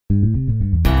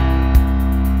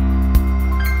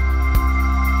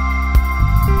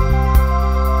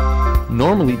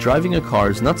Normally, driving a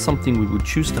car is not something we would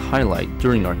choose to highlight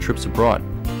during our trips abroad.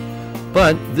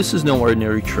 But this is no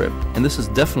ordinary trip, and this is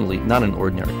definitely not an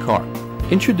ordinary car.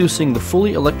 Introducing the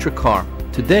fully electric car,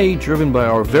 today driven by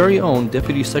our very own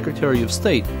Deputy Secretary of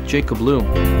State, Jacob Lew.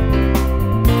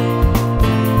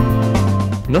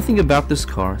 Nothing about this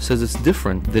car says it's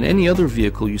different than any other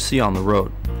vehicle you see on the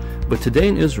road. But today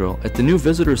in Israel, at the new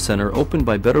visitor center opened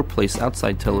by Better Place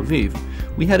outside Tel Aviv,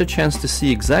 we had a chance to see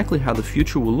exactly how the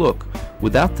future will look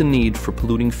without the need for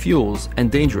polluting fuels and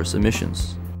dangerous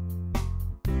emissions.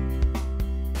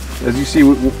 As you see,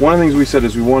 one of the things we said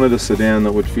is we wanted a sedan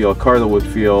that would feel, a car that would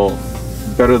feel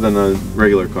better than a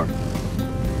regular car,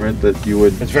 right? That you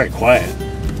would... It's very quiet.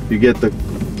 You get the...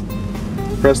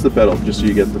 Press the pedal just so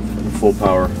you get the full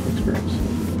power experience.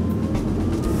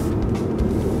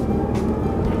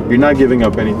 You're not giving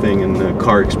up anything in the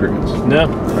car experience. No.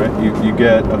 Right? You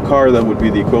get a car that would be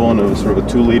the equivalent of sort of a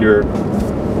 2-liter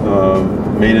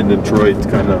made in Detroit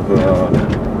kind of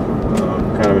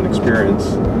an experience.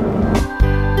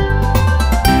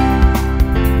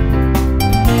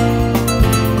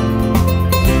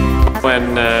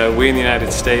 When we in the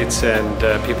United States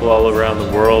and people all around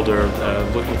the world are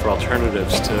looking for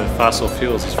alternatives to fossil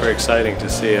fuels, it's very exciting to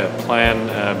see a plan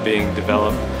being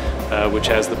developed which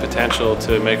has the potential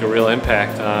to make a real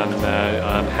impact on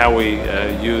how we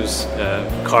use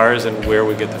cars and where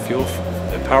we get the fuel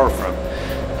and power from.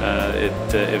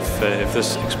 If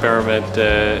this experiment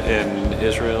in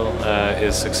Israel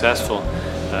is successful,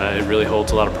 it really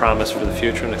holds a lot of promise for the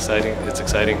future, and it's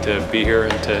exciting to be here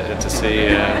and to see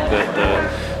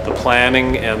the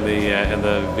planning and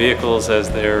the vehicles as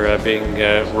they're being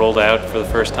rolled out for the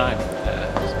first time.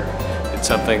 It's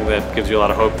something that gives you a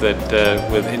lot of hope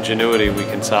that with ingenuity we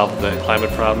can solve the climate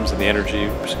problems and the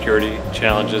energy security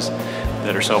challenges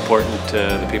that are so important to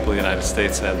the people of the United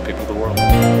States and the people of the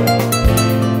world.